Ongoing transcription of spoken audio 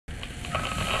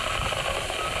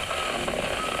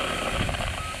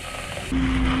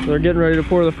They're getting ready to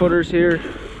pour the footers here.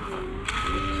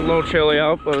 It's a little chilly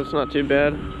out, but it's not too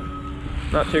bad.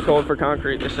 Not too cold for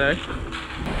concrete, they say.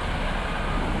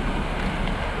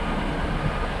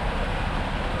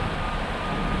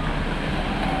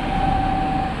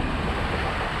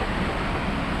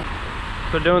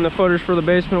 So doing the footers for the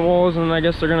basement walls, and I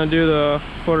guess they're gonna do the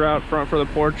footer out front for the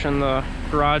porch and the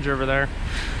garage over there.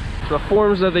 The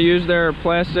forms that they use there are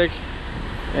plastic,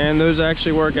 and those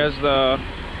actually work as the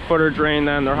footer drain.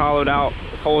 Then they're hollowed out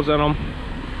with holes in them,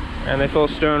 and they fill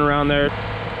stone around there.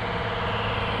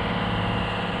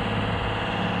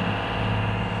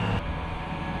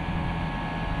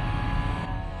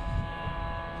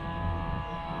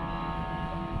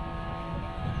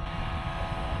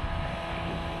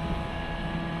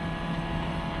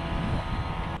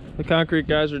 The concrete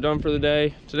guys are done for the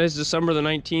day. Today's December the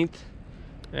 19th,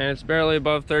 and it's barely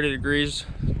above 30 degrees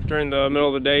during the middle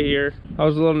of the day here. I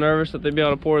was a little nervous that they'd be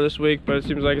able to pour this week, but it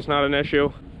seems like it's not an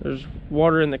issue. There's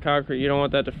water in the concrete. You don't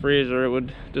want that to freeze or it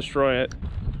would destroy it.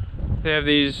 They have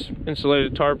these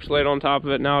insulated tarps laid on top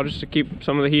of it now just to keep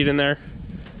some of the heat in there.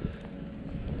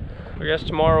 I guess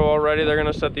tomorrow already they're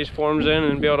gonna set these forms in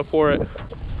and be able to pour it.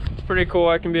 It's pretty cool.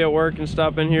 I can be at work and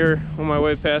stop in here on my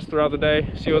way past throughout the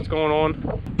day, see what's going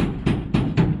on.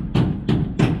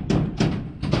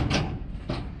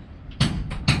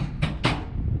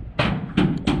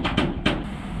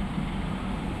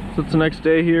 So it's the next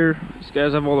day here. These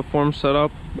guys have all the forms set up.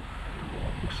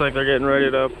 Looks like they're getting ready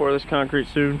to pour this concrete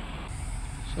soon.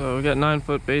 So we got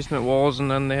 9-foot basement walls, and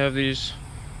then they have these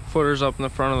footers up in the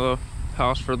front of the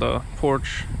house for the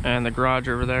porch and the garage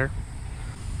over there.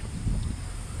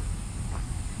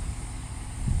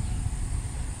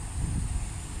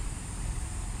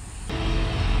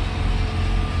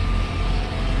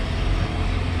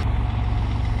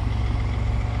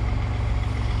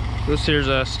 This here's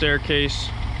a staircase.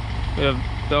 We have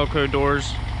Velcro doors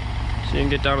so you can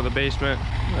get down to the basement.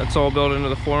 That's all built into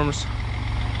the forms.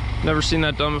 Never seen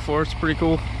that done before. It's pretty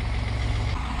cool.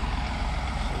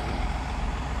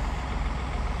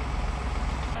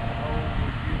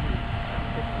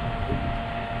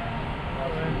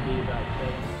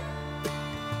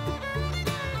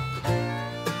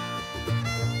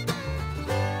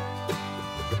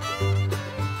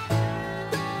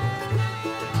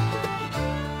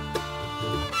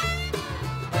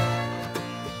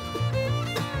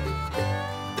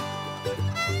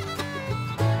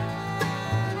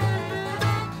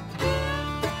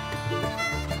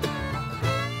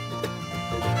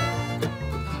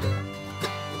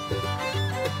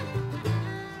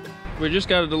 We just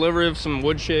got a delivery of some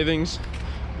wood shavings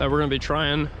that we're gonna be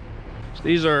trying. So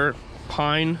these are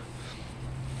pine,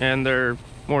 and they're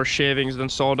more shavings than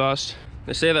sawdust.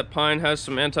 They say that pine has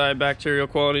some antibacterial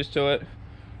qualities to it.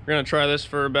 We're gonna try this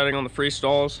for bedding on the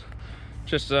freestalls,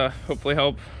 just to hopefully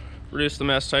help reduce the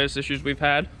mastitis issues we've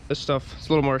had. This stuff is a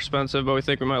little more expensive, but we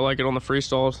think we might like it on the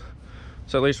freestalls.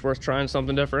 So at least worth trying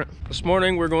something different. This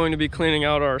morning we're going to be cleaning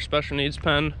out our special needs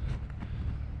pen.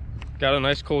 Got a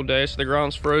nice cold day, so the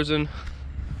ground's frozen.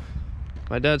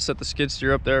 My dad set the skid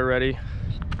steer up there already.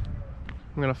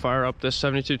 I'm gonna fire up this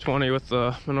 7220 with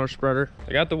the manure spreader.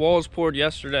 I got the walls poured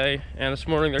yesterday, and this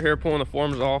morning they're here pulling the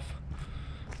forms off.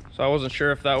 So I wasn't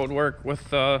sure if that would work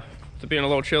with it being a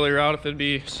little chillier out, if it'd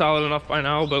be solid enough by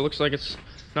now, but it looks like it's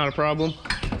not a problem.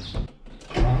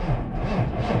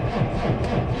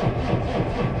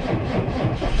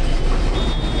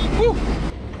 Woo!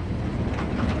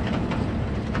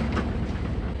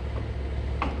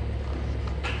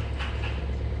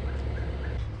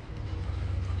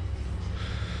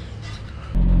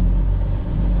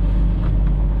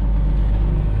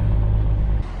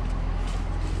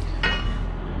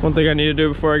 One thing I need to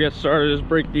do before I get started is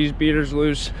break these beaters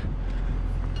loose.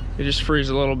 They just freeze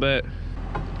a little bit.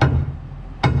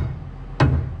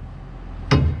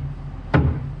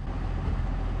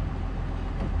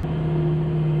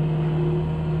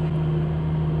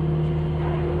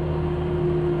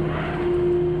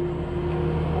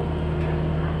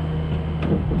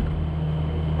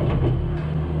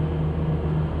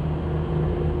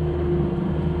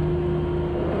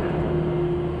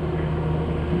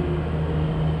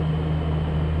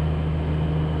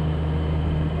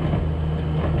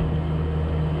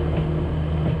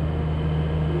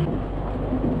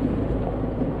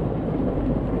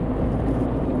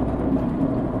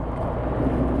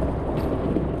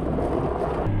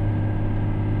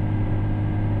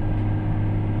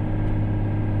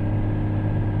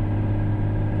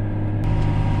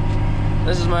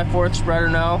 This is my fourth spreader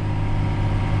now.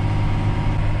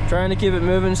 Trying to keep it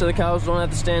moving so the cows don't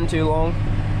have to stand too long.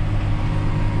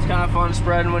 It's kind of fun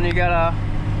spreading when you got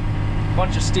a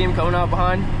bunch of steam coming out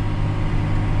behind.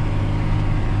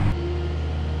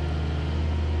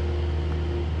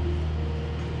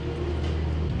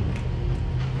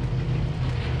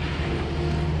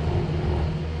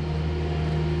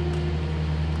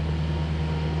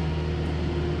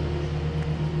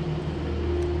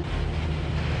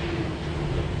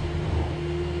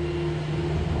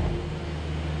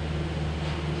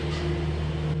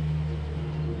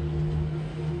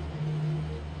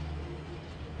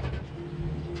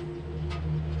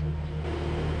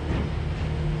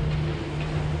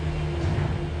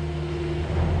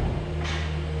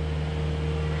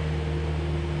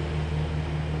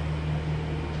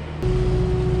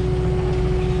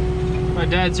 My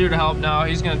dad's here to help now.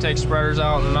 He's gonna take spreaders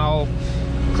out and I'll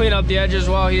clean up the edges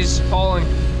while he's hauling.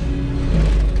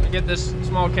 I get this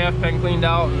small calf pen cleaned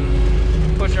out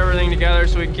and push everything together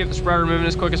so we can keep the spreader moving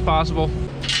as quick as possible.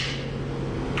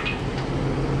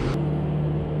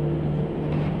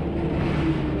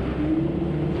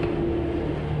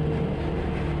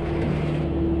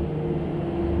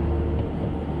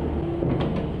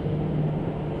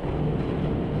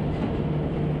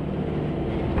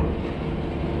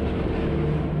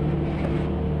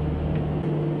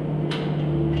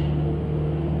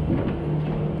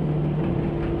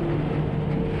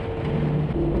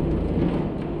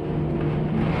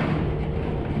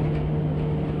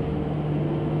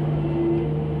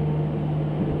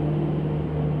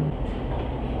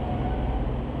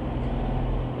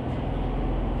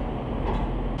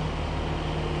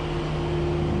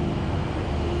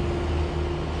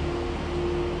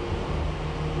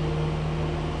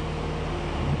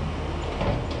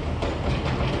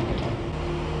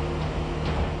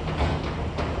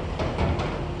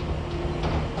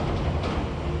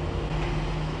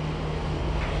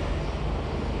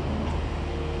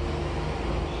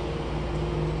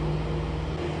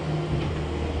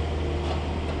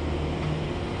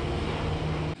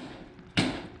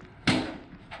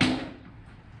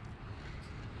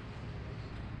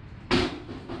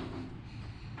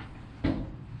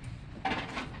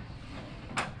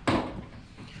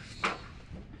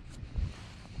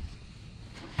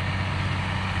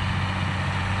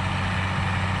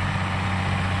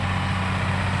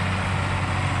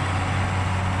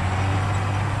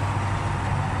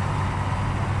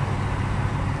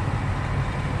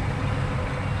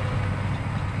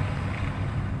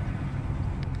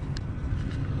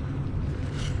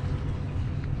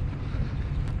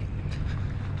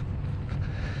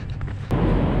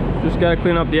 Just gotta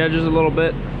clean up the edges a little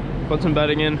bit, put some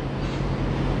bedding in.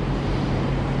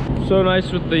 So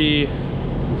nice with the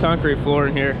concrete floor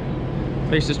in here.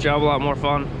 Makes this job a lot more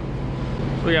fun.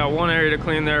 So we got one area to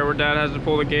clean there where Dad has to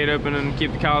pull the gate open and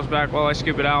keep the cows back while I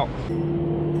scoop it out.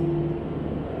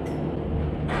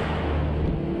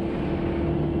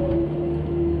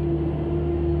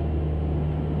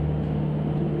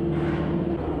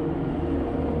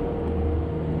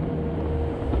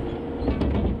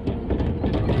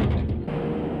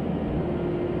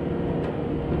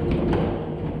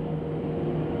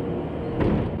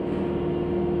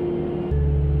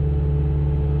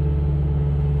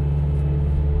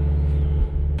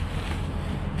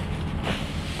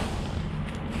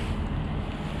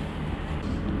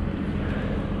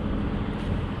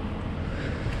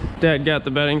 Dad got the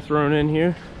bedding thrown in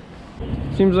here.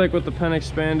 Seems like with the pen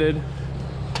expanded,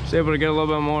 it's able to get a little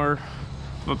bit more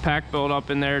of a pack build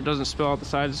up in there. It doesn't spill out the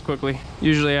sides as quickly.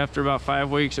 Usually after about 5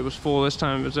 weeks, it was full. This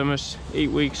time it was almost 8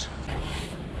 weeks.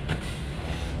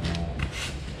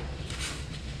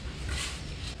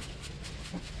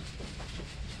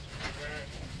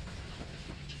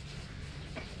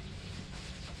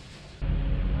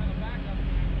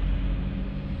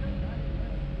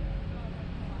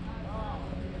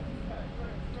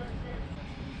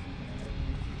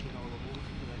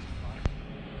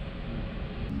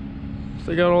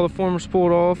 So I got all the formers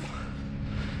pulled off.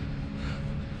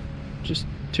 Just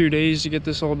 2 days to get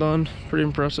this all done. Pretty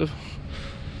impressive.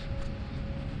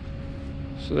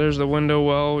 So there's the window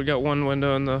well. We got one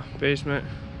window in the basement.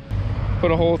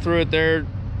 Put a hole through it there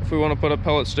if we want to put a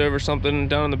pellet stove or something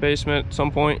down in the basement at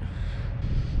some point.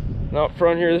 And out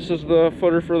front here, this is the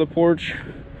footer for the porch.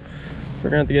 We're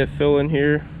gonna have to get fill in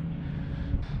here.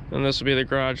 And this will be the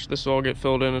garage. This will all get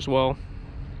filled in as well.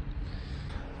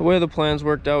 The way the plans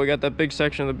worked out, we got that big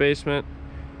section of the basement,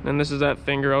 and this is that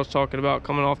finger I was talking about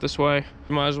coming off this way.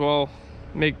 We might as well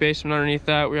make basement underneath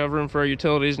that. We have room for our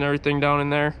utilities and everything down in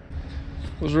there.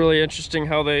 It was really interesting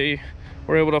how they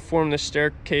were able to form this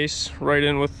staircase right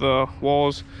in with the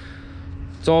walls.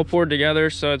 It's all poured together,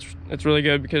 so it's really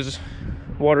good because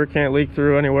water can't leak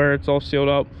through anywhere. It's all sealed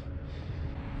up.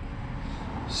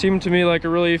 Seemed to me like a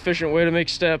really efficient way to make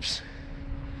steps.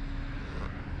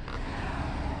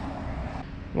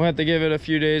 We'll have to give it a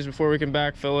few days before we can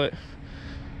backfill it.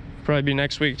 Probably be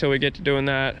next week till we get to doing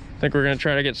that. I think we're gonna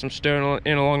try to get some stone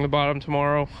in along the bottom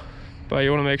tomorrow, but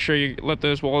you wanna make sure you let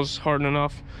those walls harden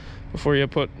enough before you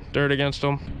put dirt against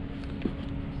them.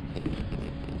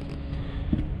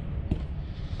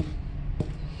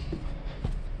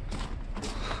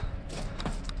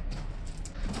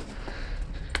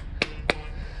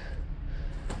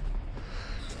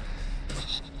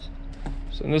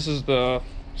 So this is the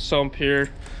sump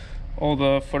here, all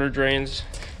the footer drains.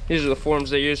 These are the forms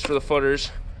they use for the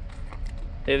footers.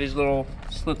 They have these little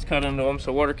slits cut into them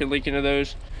so water can leak into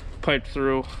those, pipe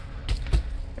through,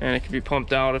 and it can be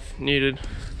pumped out if needed.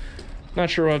 Not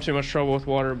sure we'll have too much trouble with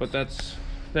water, but that's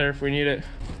there if we need it.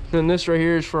 Then this right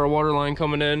here is for our water line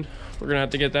coming in. We're gonna have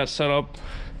to get that set up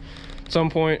at some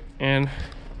point, and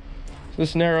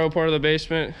this narrow part of the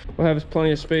basement will have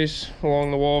plenty of space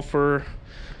along the wall for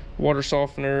water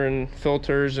softener and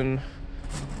filters, and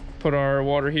put our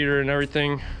water heater and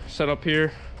everything set up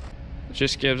here. It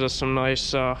just gives us some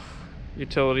nice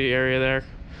utility area there.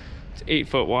 It's 8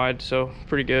 foot wide, so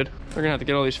pretty good. We're gonna have to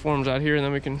get all these forms out here and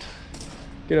then we can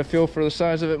get a feel for the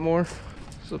size of it more.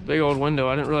 It's a big old window.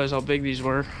 I didn't realize how big these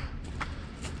were.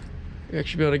 You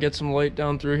actually be able to get some light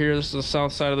down through here. This is the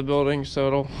south side of the building, so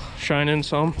it'll shine in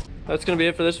some. That's gonna be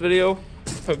it for this video.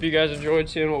 Hope you guys enjoyed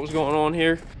seeing what was going on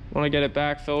here. Want to get it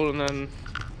backfilled, and then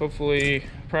hopefully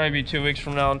probably be 2 weeks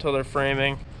from now until they're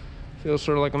framing. Feels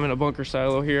sort of like I'm in a bunker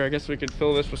silo here. I guess we could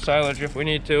fill this with silage if we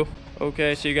need to.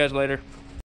 Okay, see you guys later.